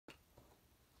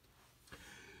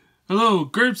Hello,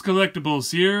 Gerbz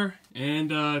Collectibles here, and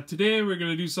today we're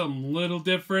going to do something a little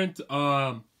different.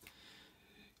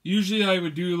 Usually I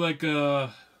would do like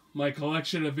my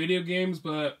collection of video games,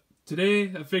 but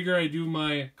today I figure I do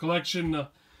my collection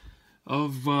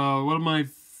of one of my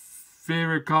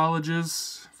favorite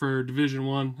colleges for Division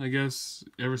I, I guess,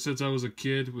 ever since I was a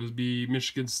kid, would be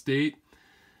Michigan State.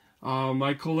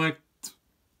 I collect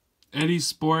any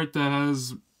sport that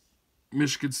has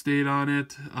Michigan State on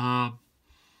it.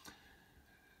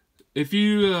 If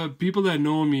you, people that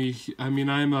know me, I mean,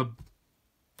 I'm a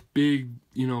big,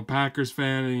 Packers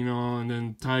fan, and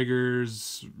then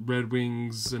Tigers, Red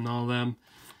Wings, and all them.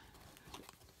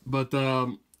 But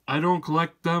I don't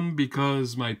collect them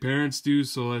because my parents do,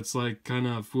 so it's like kind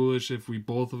of foolish if we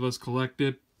both of us collect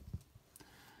it.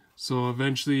 So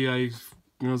eventually,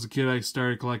 as a kid, I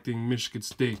started collecting Michigan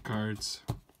State cards.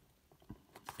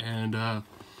 And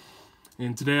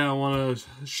today I want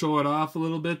to show it off a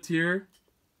little bit here.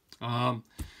 Right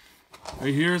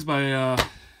here's my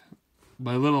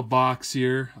my little box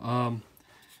here.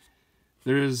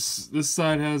 This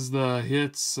side has the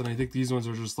hits, and I think these ones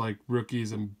are just like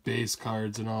rookies and base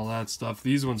cards and all that stuff.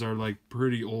 These ones are like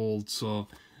pretty old, so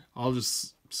I'll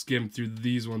just skim through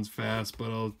these ones fast,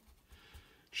 but I'll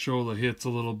show the hits a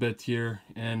little bit here.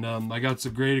 And I got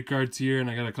some graded cards here, and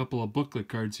I got a couple of booklet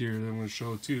cards here that I'm going to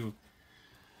show too.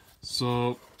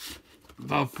 So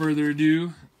without further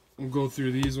ado, we'll go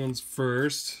through these ones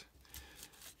first.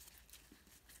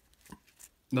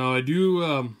 Now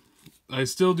I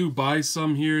still do buy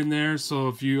some here and there. So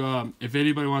if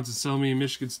anybody wants to sell me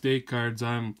Michigan State cards,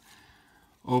 I'm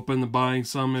open to buying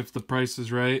some if the price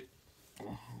is right.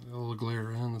 A little glare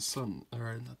around the sun. All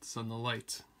right, not the sun, the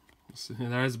light. There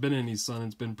hasn't been any sun.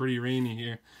 It's been pretty rainy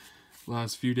here the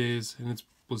last few days, and it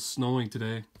was snowing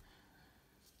today.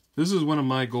 This is one of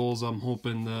my goals. I'm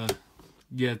hoping to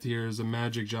get here is a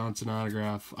Magic Johnson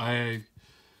autograph. I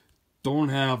don't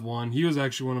have one. He was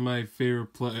actually one of my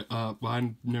favorite play. Well,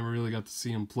 I never really got to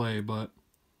see him play, but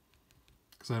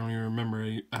because I don't even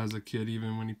remember as a kid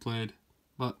even when he played.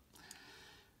 But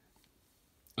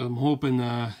I'm hoping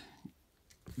to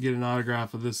get an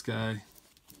autograph of this guy.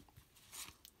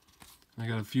 I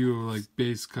got a few like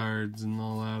base cards and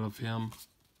all that of him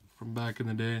from back in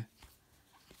the day.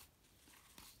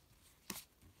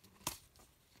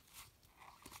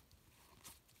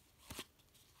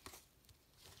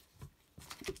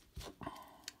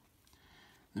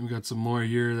 Then we got some more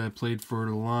here that played for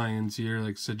the Lions here,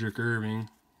 like Cedric Irving.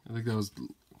 I think that was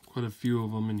quite a few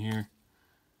of them in here.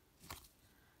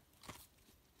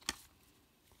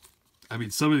 I mean,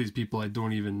 some of these people I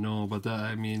don't even know, but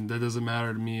that doesn't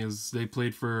matter to me, as they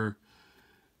played for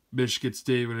Michigan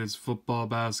State, whether it's football,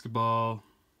 basketball.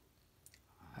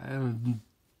 I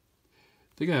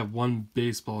think I have one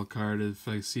baseball card if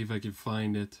I see if I can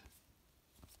find it.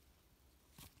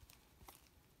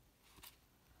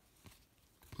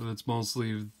 But it's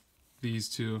mostly these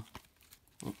two.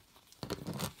 Oh,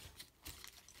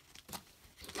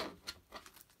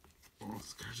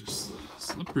 this card's just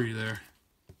slippery there.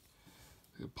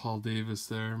 Got Paul Davis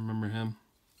there, remember him?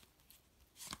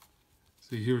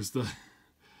 See, here's the,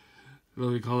 what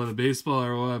do we call it, a baseball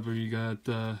or what? But you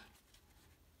got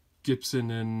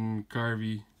Gibson and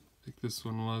Carvey. I think this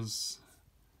one was.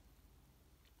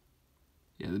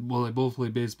 Yeah, well, they both play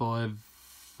baseball. I have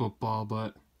football,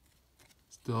 but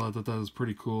still, I thought that was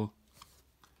pretty cool.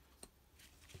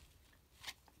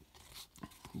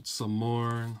 Some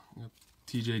more.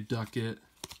 TJ Duckett.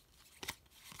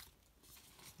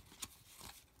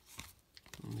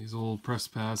 And these old press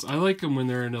pass. I like them when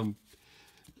they're in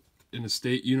a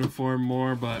state uniform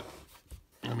more, but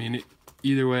I mean,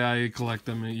 either way, I collect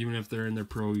them, even if they're in their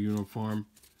pro uniform.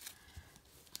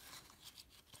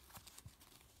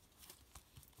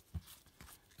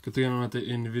 Good thing I don't have to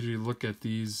individually look at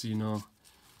these,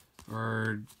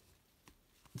 or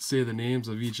say the names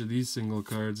of each of these single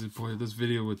cards. Boy, this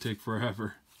video would take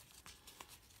forever.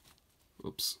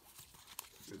 Oops.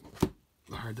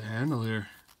 Hard to handle here.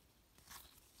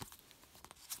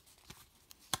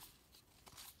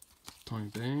 Tony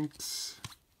Banks.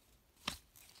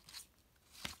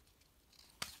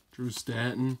 Drew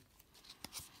Stanton.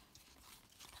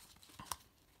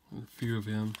 A few of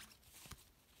him.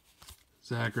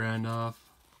 Zach Randolph.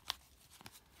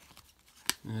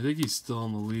 And I think he's still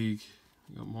in the league.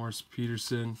 We got Morris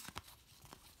Peterson.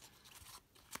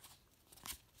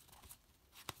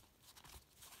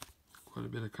 Quite a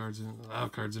bit of cards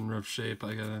in rough shape.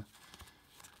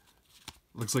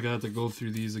 Looks like I have to go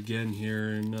through these again here,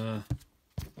 and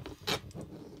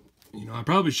I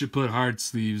probably should put hard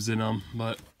sleeves in them,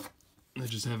 but I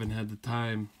just haven't had the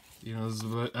time. You know, this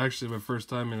is actually my first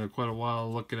time in quite a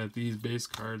while looking at these base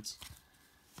cards.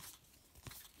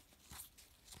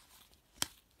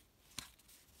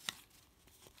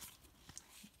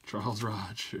 Charles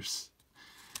Rogers.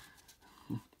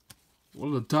 One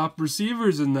of the top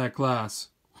receivers in that class.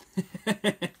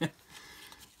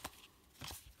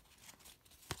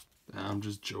 I'm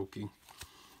just joking.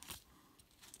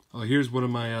 Oh, here's one of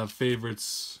my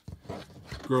favorites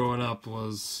growing up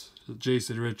was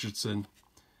Jason Richardson.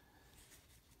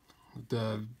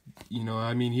 You know,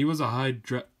 I mean, he was a high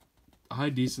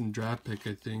decent draft pick,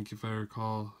 I think, if I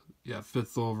recall. Yeah,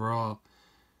 5th overall.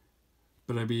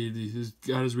 But I mean, he's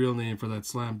got his real name for that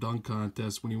slam dunk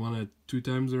contest when he won it 2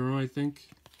 times in a row, I think,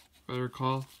 if I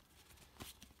recall.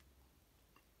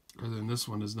 Other than this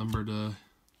one is numbered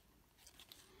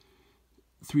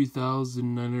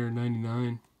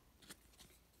 3,999.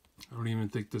 I don't even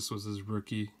think this was his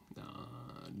rookie.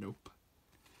 Nope.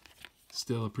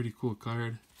 Still a pretty cool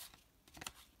card.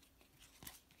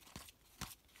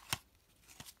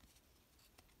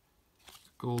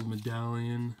 Gold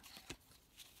medallion.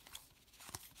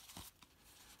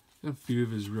 A few of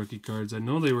his rookie cards. I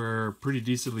know they were pretty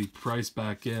decently priced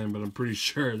back in, but I'm pretty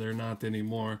sure they're not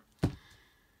anymore.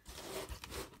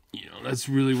 You know, that's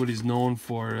really what he's known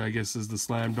for, I guess, is the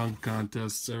slam dunk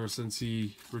contests ever since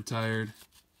he retired.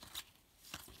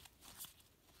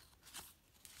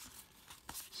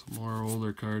 Some more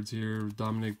older cards here.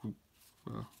 Dominic,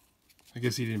 well, I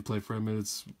guess he didn't play for him, but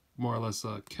it's more or less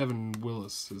Kevin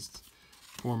Willis, his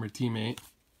former teammate.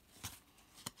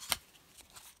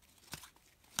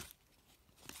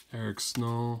 Eric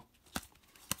Snow,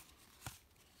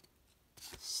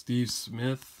 Steve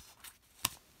Smith,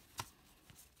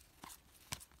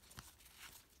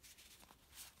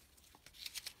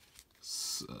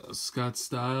 Scott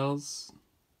Styles,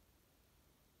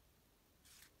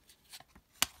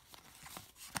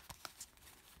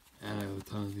 and I have a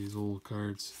ton of these old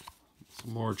cards.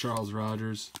 Some more Charles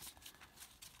Rogers.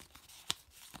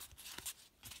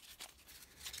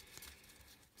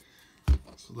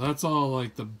 So that's all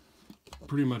like the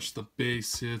pretty much the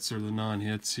base hits or the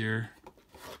non-hits here.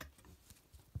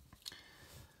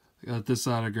 I got this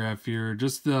autograph here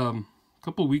just a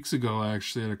couple weeks ago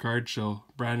actually at a card show.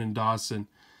 Brandon Dawson.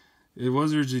 It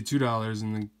was originally $2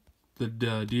 and the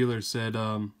dealer said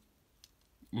you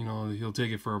know, he'll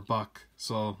take it for $1.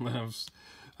 So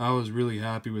I was really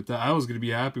happy with that. I was going to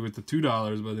be happy with the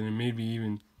 $2, but then it made me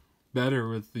even better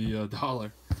with the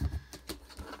dollar.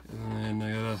 And then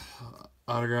I got a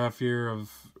autograph here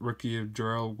of rookie of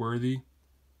Gerald Worthy.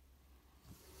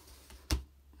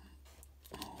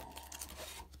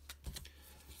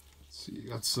 So you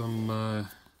got some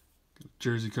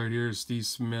jersey card here, Steve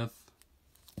Smith.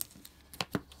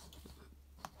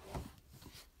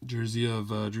 Jersey of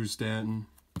Drew Stanton.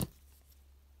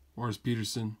 Morris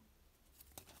Peterson.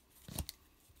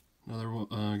 Another one.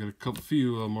 I got a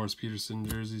few Morris Peterson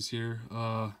jerseys here.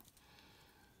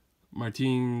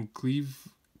 Martin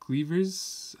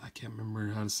Cleavers, I can't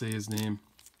remember how to say his name.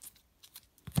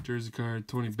 Jersey card,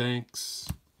 Tony Banks.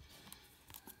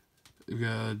 We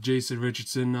got Jason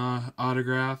Richardson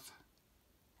autograph.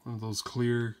 One of those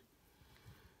clear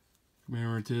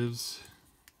commemoratives.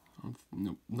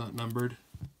 Nope, not numbered.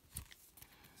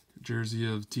 Jersey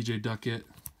of TJ Duckett.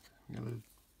 We got a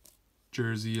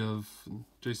jersey of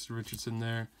Jason Richardson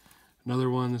there. Another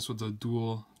one, this one's a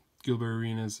dual. Gilbert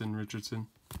Arenas and Richardson.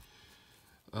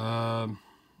 Javon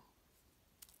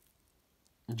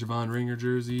Ringer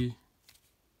jersey.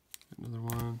 Another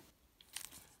one.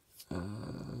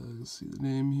 Let's see the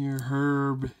name here.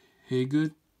 Herb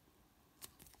Haygood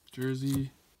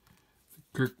jersey.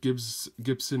 Kirk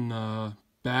Gibson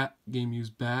bat, game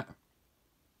used bat.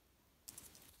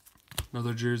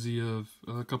 Another jersey of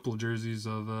a couple of jerseys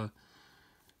of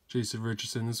Jason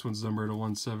Richardson. This one's numbered to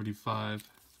 175.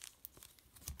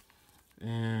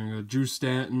 And Drew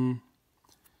Stanton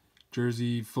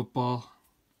jersey football.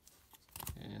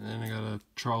 And then I got a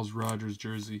Charles Rogers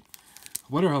jersey. I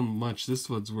wonder how much this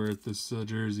one's worth, this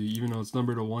jersey, even though it's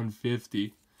numbered to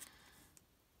 150.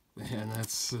 Man,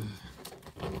 that's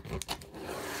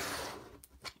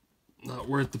not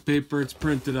worth the paper it's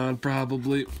printed on,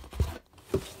 probably.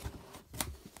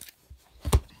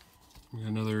 We got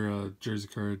another jersey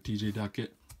card, TJ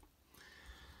Duckett.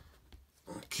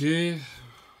 Okay,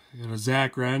 we got a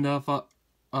Zach Randolph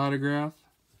autograph.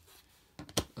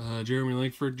 Jeremy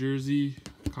Langford jersey.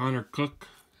 Connor Cook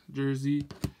jersey.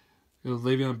 We got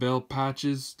Le'Veon Bell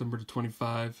patches, number to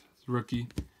 25, rookie.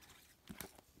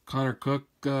 Connor Cook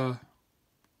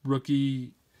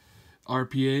rookie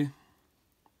RPA.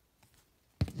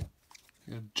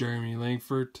 We got Jeremy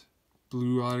Langford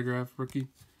blue autograph rookie.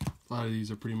 A lot of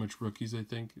these are pretty much rookies, I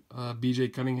think. B.J.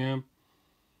 Cunningham.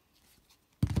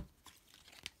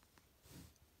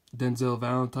 Denzel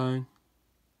Valentine.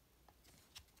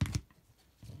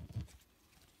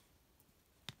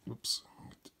 Whoops.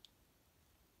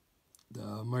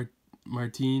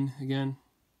 Martine again.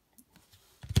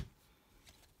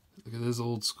 Look at this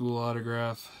old school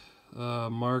autograph.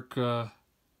 Mark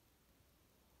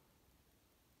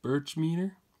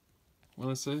Birchmeter, I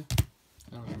want to say.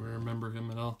 I don't even remember him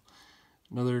at all.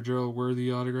 Another Gerald Worthy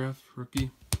autograph,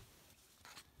 rookie.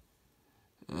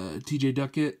 TJ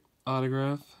Duckett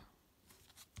autograph.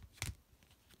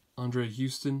 Andre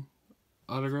Houston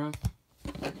autograph.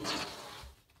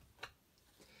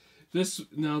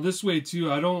 This way too,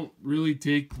 I don't really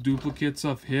take duplicates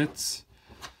of hits.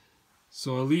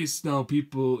 So at least now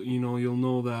people, you'll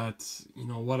know that,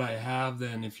 what I have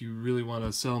then if you really want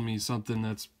to sell me something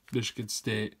that's Michigan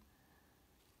State.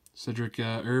 Cedric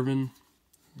Irvin,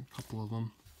 a couple of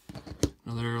them.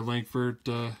 Another Langford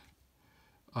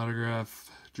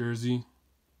autograph jersey.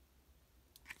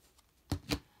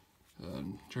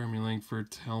 Jeremy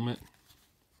Langford helmet.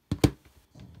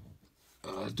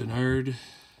 Denard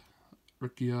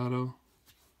rookie auto.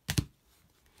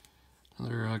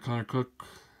 Another Connor Cook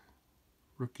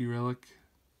rookie relic.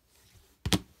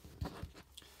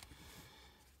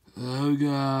 We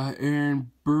got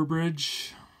Aaron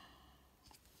Burbridge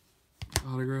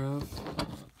autograph.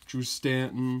 Drew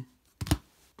Stanton.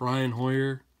 Brian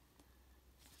Hoyer.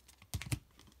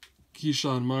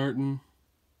 Keyshawn Martin.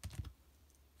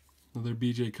 Another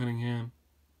B.J. Cunningham.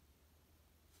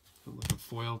 Like a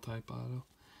foil type auto.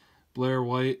 Blair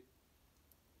White.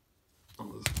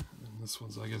 Oh, this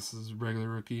one's, I guess, this is a regular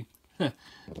rookie. I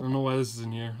don't know why this is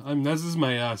in here. This is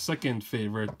my second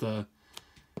favorite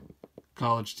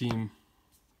college team.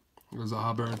 It was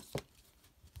Auburn.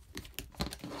 I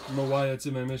don't know why that's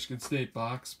in my Michigan State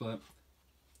box, but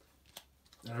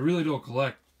I really don't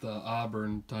collect the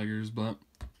Auburn Tigers, but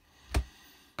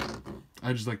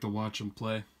I just like to watch them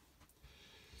play.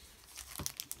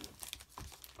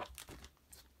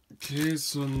 Okay,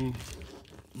 so the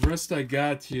rest I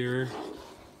got here,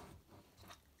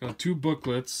 got two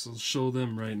booklets. I'll show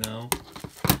them right now.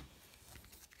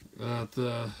 Got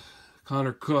the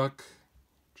Connor Cook.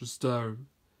 Just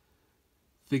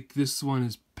think this one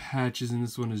is patches and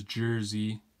this one is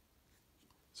jersey.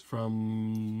 It's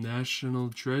from National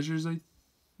Treasures,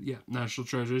 National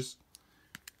Treasures.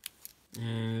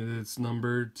 And it's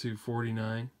numbered to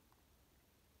 49.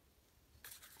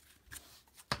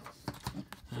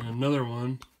 And another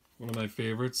one of my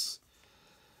favorites.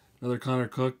 Another Connor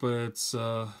Cook, but it's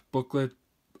booklet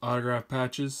autograph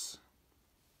patches.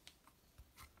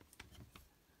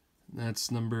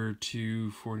 That's number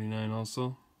 249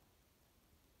 also.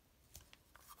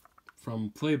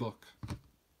 From Playbook.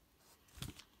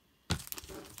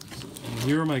 And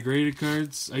here are my graded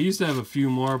cards. I used to have a few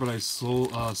more, but I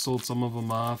sold some of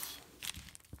them off.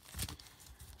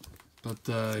 But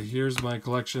here's my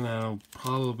collection. I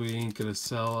probably ain't gonna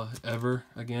sell ever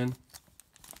again.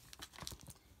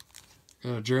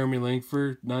 Got a Jeremy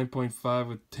Langford 9.5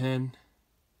 with 10.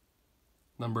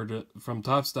 Numbered from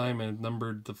Topps Diamond,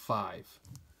 numbered to 5.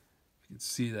 You can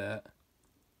see that.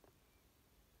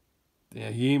 Yeah,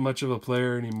 he ain't much of a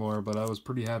player anymore, but I was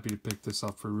pretty happy to pick this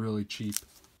up for really cheap.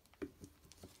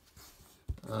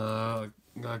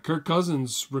 Kirk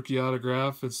Cousins rookie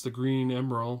autograph. It's the green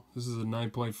emerald. This is a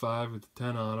 9.5 with the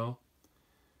 10 auto.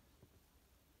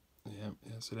 Yeah,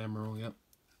 it's an emerald. Yep.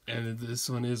 And this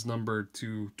one is numbered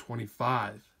to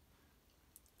 25.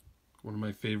 One of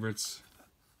my favorites.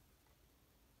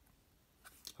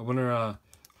 I wonder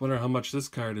how much this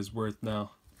card is worth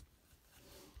now.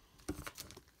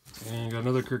 And got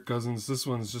another Kirk Cousins. This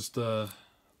one's just a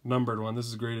numbered one. This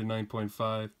is graded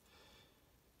 9.5.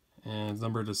 And it's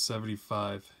numbered to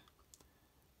 75.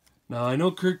 Now I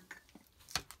know Kirk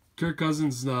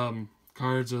Cousins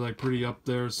cards are like pretty up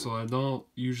there, so I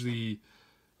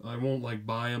won't like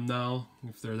buy them now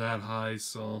if they're that high.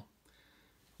 So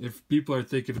if people are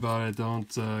thinking about it,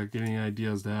 don't get any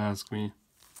ideas to ask me.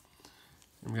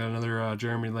 And we got another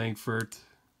Jeremy Langford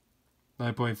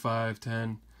 9.5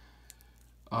 10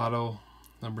 auto,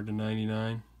 numbered to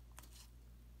 99.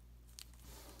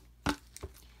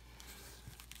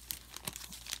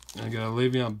 I got a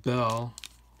Le'Veon Bell.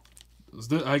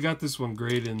 I got this one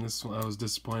graded, and this one I was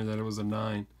disappointed that it was a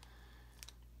 9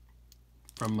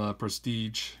 from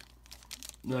Prestige.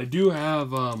 Now I do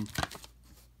have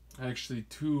actually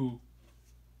two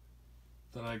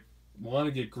that I want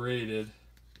to get graded.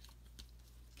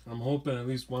 I'm hoping at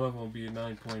least one of them will be a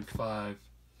 9.5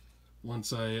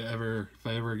 once if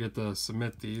I ever get to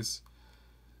submit these.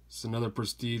 It's another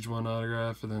Prestige one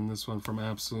autograph, and then this one from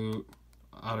Absolute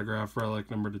autograph relic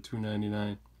number to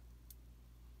 299.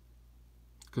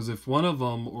 Because if one of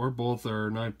them or both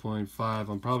are 9.5,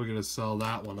 I'm probably going to sell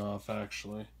that one off,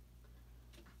 actually.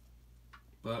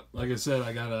 But like I said,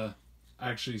 I got to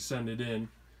actually send it in.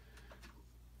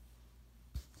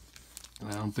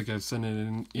 And I don't think I've sent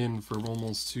it in for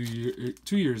almost 2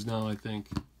 years now, I think,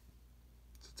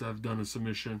 since I've done a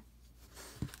submission.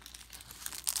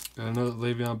 Got another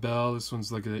Le'Veon Bell. This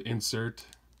one's like an insert.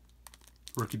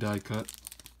 Rookie die cut.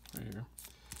 Right here.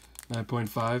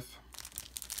 9.5.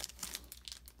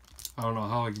 I don't know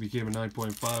how it became a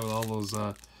 9.5 with all those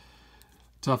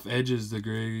tough edges. The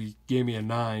gray gave me a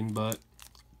 9, but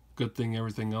good thing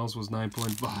everything else was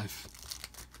 9.5.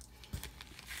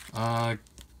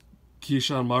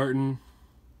 Keyshawn Martin,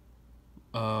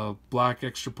 black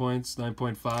extra points,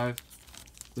 9.5.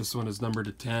 This one is numbered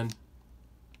to 10.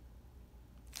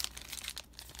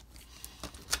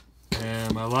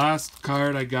 And my last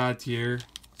card I got here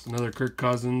is another Kirk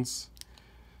Cousins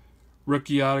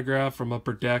rookie autograph from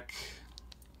Upper Deck,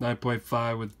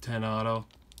 9.5 with 10 auto.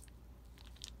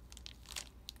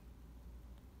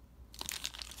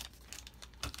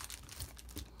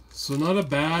 So not a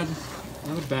bad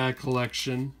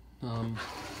collection.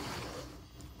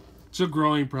 It's a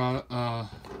growing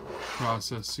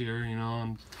process here, you know,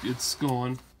 and it's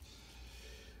going.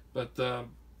 But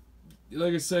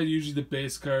like I said, usually the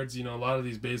base cards, you know, a lot of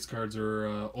these base cards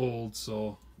are old,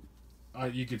 so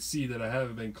you could see that I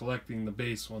haven't been collecting the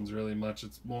base ones really much.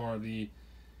 It's more the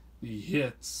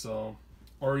hits, so,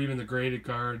 or even the graded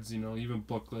cards, you know, even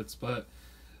booklets. But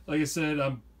like I said,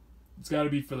 it's got to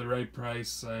be for the right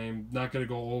price. I'm not gonna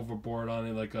go overboard on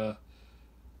it like a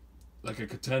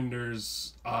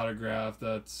Contenders autograph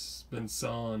that's been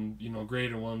selling, you know,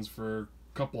 graded ones for a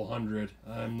couple hundred.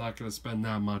 I'm not gonna spend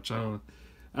that much. I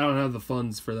don't have the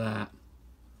funds for that.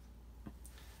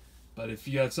 But if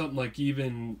you got something like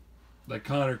even like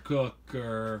Connor Cook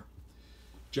or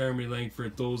Jeremy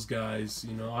Langford, those guys,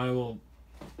 you know,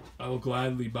 I will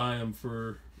gladly buy them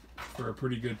for a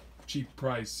pretty good cheap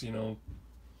price, you know.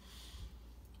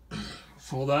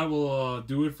 So that will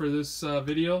do it for this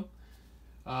video.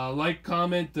 Like,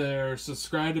 comment, or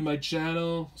subscribe to my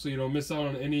channel so you don't miss out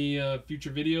on any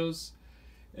future videos.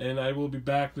 And I will be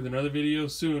back with another video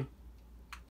soon.